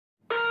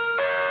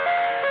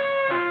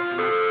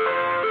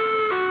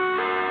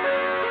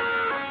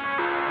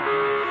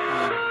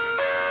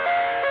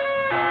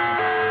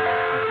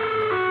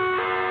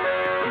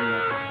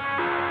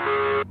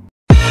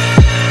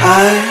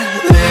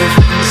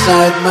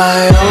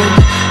my own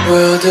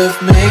world of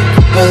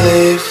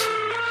make-believe.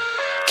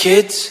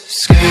 Kids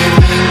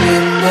screaming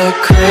in their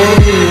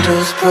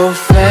cradles,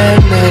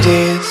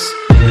 profanities.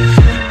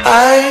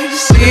 I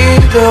see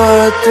the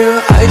world through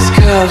ice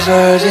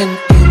covered in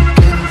ink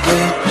and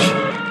bleach.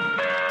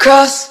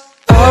 Cross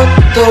out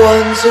the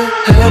ones who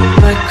heard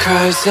my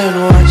cries and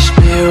watched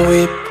me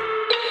weep.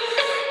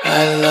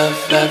 I love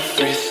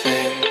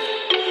everything.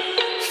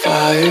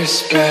 Fire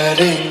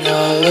spreading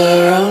all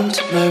around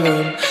my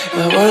room.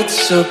 My world's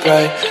so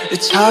bright,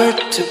 it's hard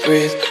to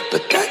breathe,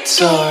 but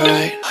that's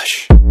alright.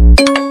 Hush.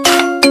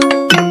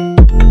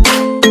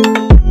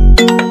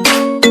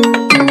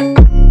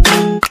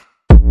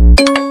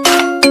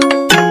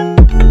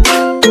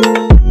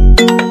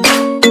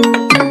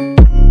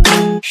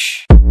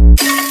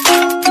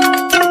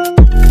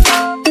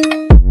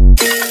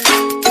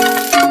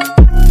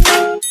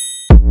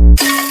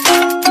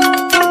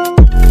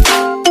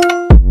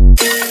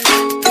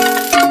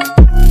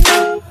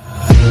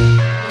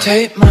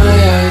 Tape my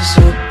eyes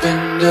open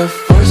to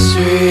force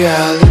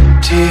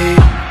reality.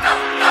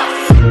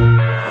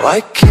 Why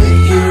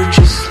can't you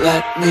just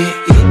let me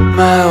eat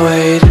my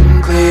weight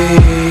in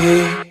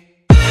glee?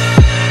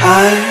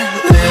 I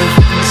live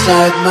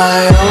inside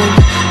my own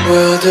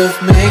world of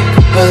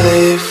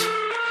make-believe.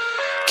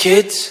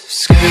 Kids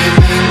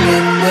screaming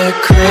in their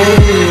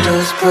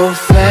cradles,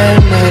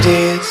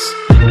 profanities.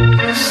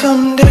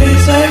 Some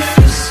days I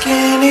feel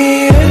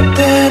skinnier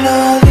than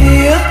all the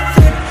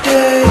other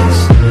days.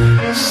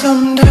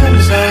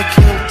 Sometimes I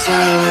can't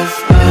tell if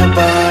my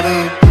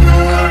body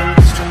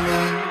belongs to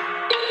me.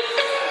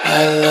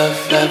 I love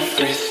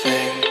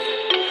everything.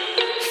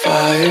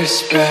 Fire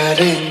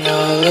spreading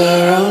all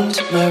around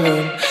my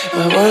room.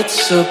 My world's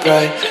so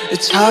bright,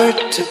 it's hard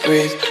to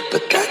breathe,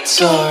 but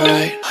that's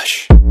alright.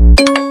 Hush.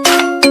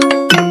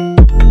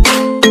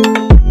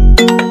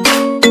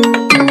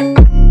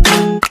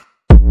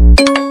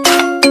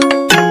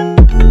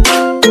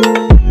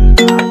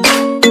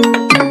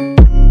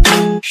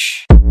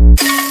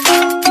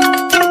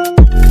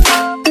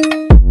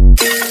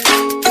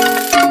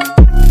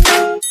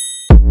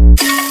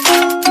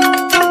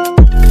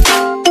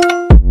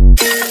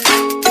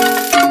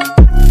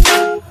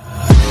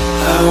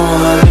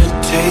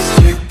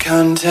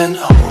 Content,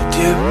 hold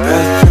your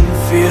breath and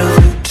feel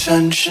the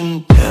tension.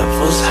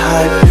 Devils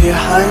hide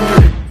behind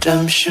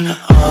redemption.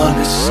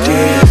 Honesty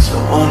is a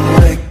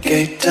one-way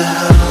gate to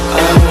hell.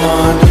 I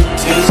wanna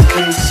taste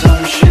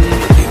consumption.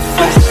 Leave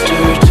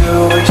faster to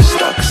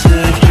waste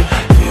oxygen.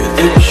 Hear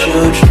the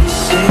children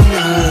sing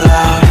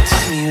aloud. It's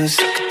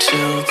music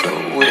till the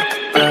wick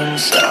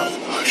burns out.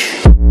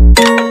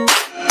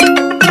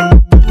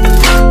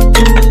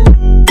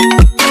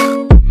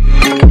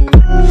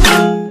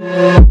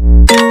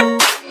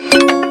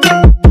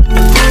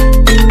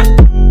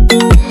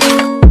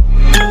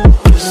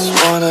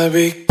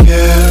 Be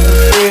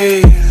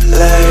carefree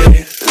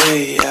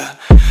lately, yeah.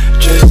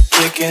 Just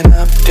picking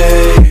up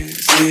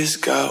daisies.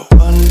 Got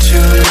one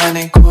too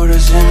many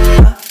quarters in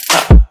my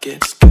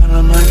pockets. Count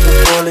 'em like the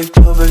 4-leaf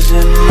clovers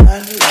in my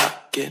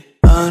locket.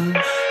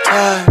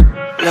 Untied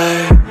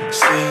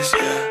laces,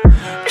 yeah.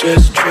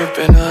 Just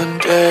tripping on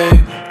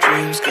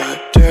daydreams. Got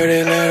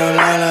dirty little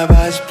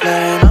lullabies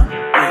playing on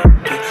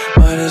repeat.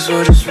 Might as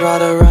well just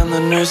ride around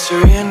the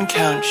nursery and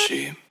count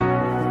sheep.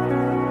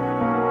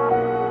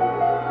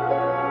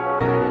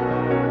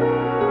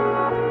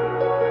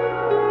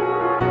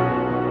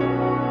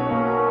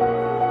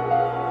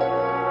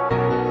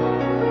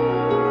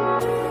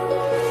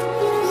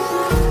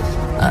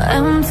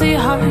 Empty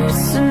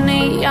hearts and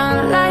neon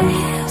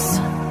lights,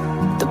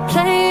 they're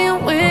playing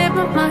with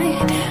my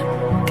mind.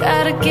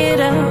 Gotta get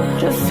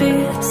out of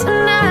here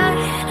tonight.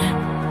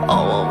 Oh,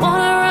 I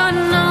wanna run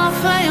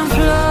off and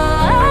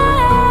fly.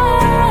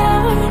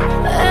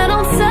 And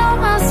I'll tell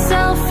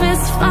myself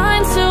it's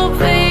fine to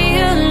be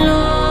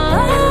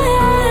alone,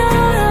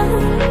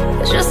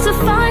 just to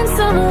find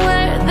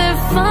somewhere that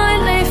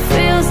finally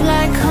feels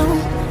like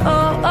home.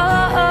 Oh,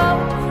 oh, oh.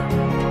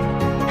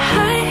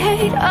 I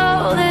hate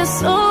all this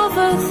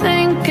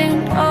overthinking.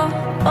 Oh,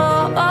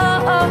 oh,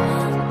 oh, oh.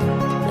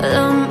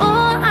 The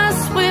more I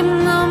swim,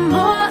 the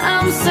more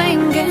I'm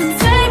sinking.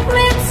 Take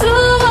me to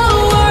a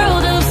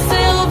world of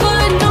silver.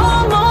 No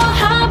more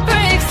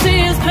heartbreaks,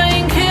 tears,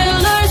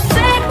 painkillers.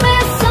 Take me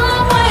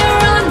somewhere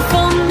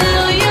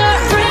unfamiliar.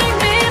 Bring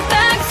me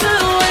back to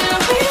where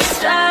we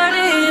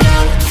started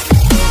out.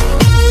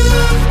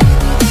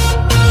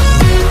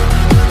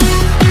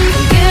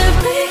 Get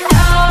me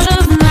out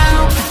of now.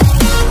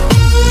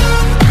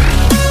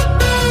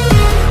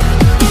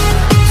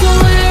 To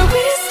where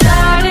we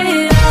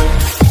started out.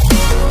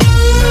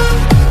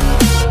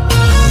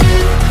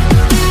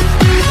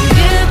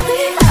 Get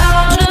me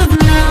out of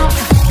now.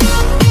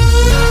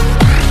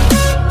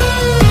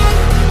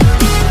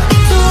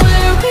 To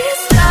where we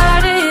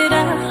started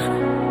out.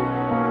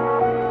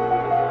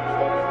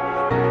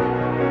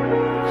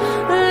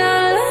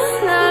 La la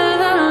la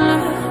la,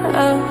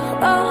 oh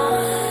oh.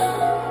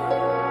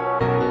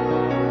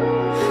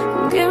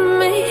 Get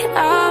me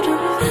out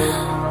of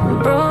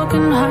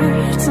broken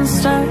hearts and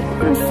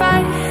starting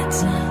fights.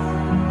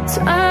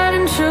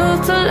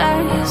 truth to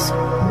lies.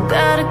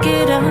 Gotta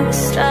get up,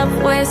 stop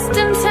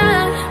wasting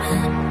time.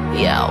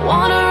 Yeah, I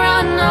wanna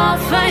run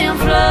off and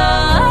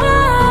fly.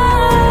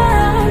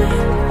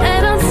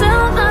 And I'll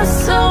tell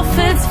myself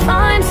it's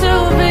fine to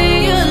be